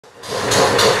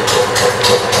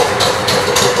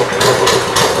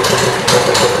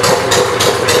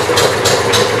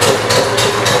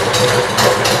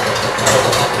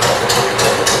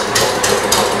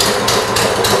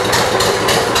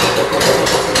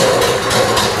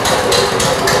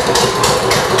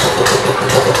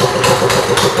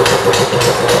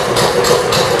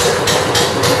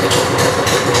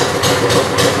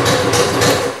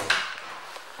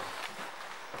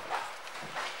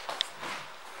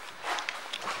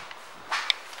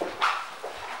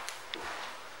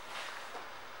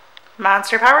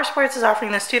Monster Powersports is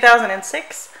offering this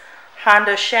 2006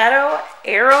 Honda Shadow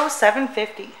Aero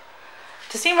 750.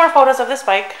 To see more photos of this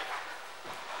bike,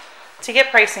 to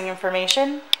get pricing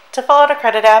information, to fill out a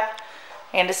credit app,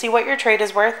 and to see what your trade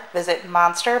is worth, visit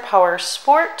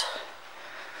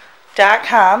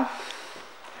monsterpowersport.com.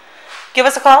 Give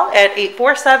us a call at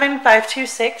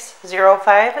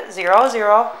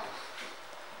 847-526-0500.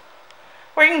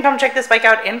 Or you can come check this bike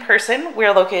out in person.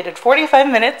 We're located 45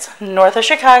 minutes north of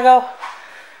Chicago.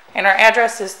 And our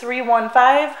address is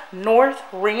 315 North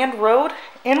Rand Road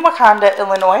in Wauconda,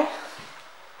 Illinois.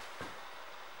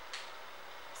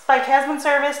 This bike has been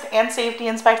serviced and safety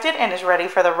inspected and is ready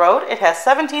for the road. It has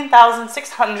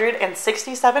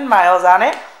 17,667 miles on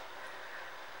it.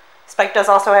 This bike does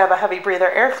also have a heavy breather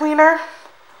air cleaner,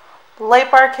 light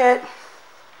bar kit,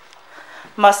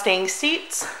 Mustang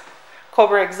seats,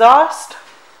 Cobra exhaust,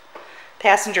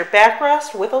 passenger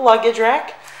backrest with a luggage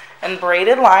rack, and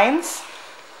braided lines.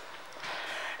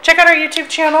 Check out our YouTube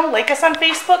channel, like us on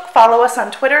Facebook, follow us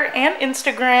on Twitter and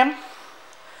Instagram.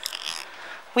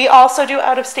 We also do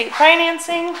out-of-state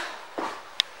financing,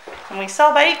 and we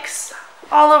sell bikes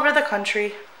all over the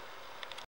country.